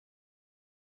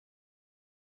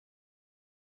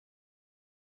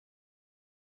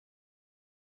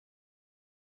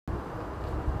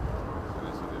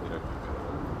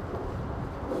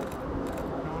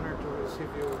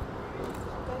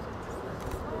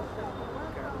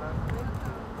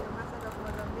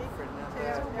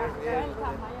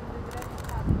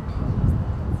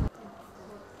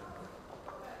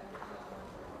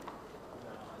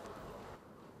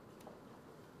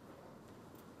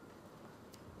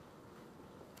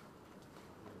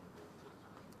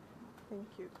Thank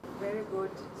you. Very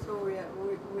good. So we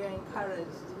are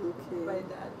encouraged by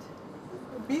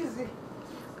that. Busy.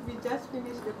 We just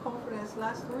finished the conference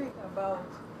last week about,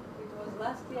 it was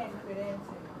last year in Firenze.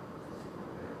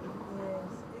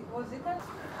 Yes. Was it that?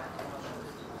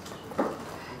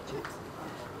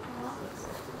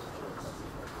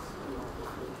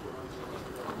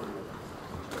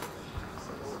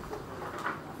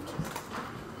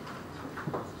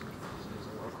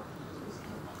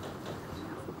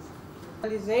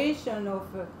 Utilization of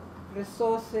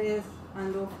resources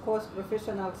and of course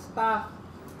professional staff.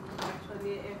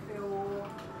 Actually FAO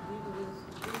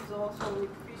deals also with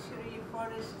fishery,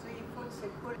 forestry, food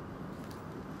security.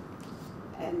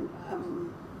 And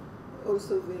I'm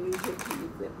also very happy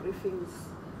with the briefings.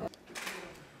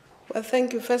 Well,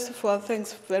 thank you. First of all,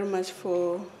 thanks very much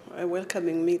for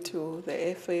welcoming me to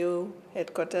the FAO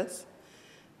headquarters.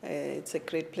 It's a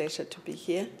great pleasure to be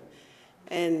here.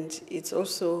 And it's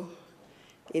also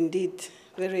indeed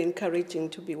very encouraging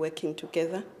to be working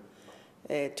together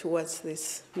towards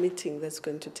this meeting that's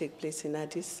going to take place in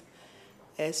Addis,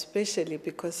 especially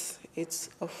because it's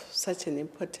of such an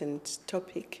important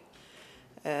topic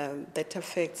that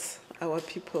affects our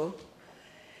people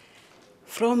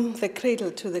from the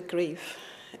cradle to the grave.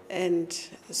 And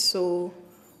so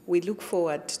we look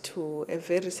forward to a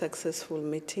very successful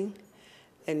meeting,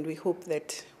 and we hope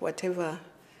that whatever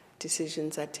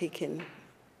decisions are taken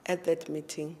at that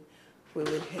meeting, we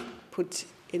will put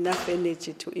enough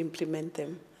energy to implement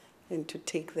them and to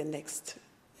take the next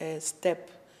step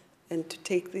and to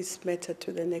take this matter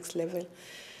to the next level.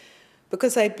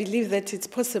 Because I believe that it's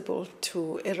possible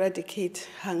to eradicate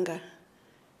hunger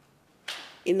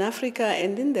in Africa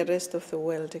and in the rest of the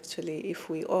world, actually, if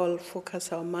we all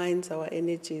focus our minds, our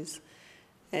energies,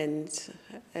 and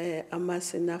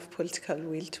amass enough political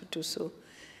will to do so.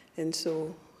 And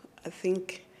so I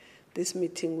think this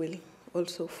meeting will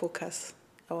also focus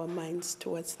our minds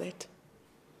towards that.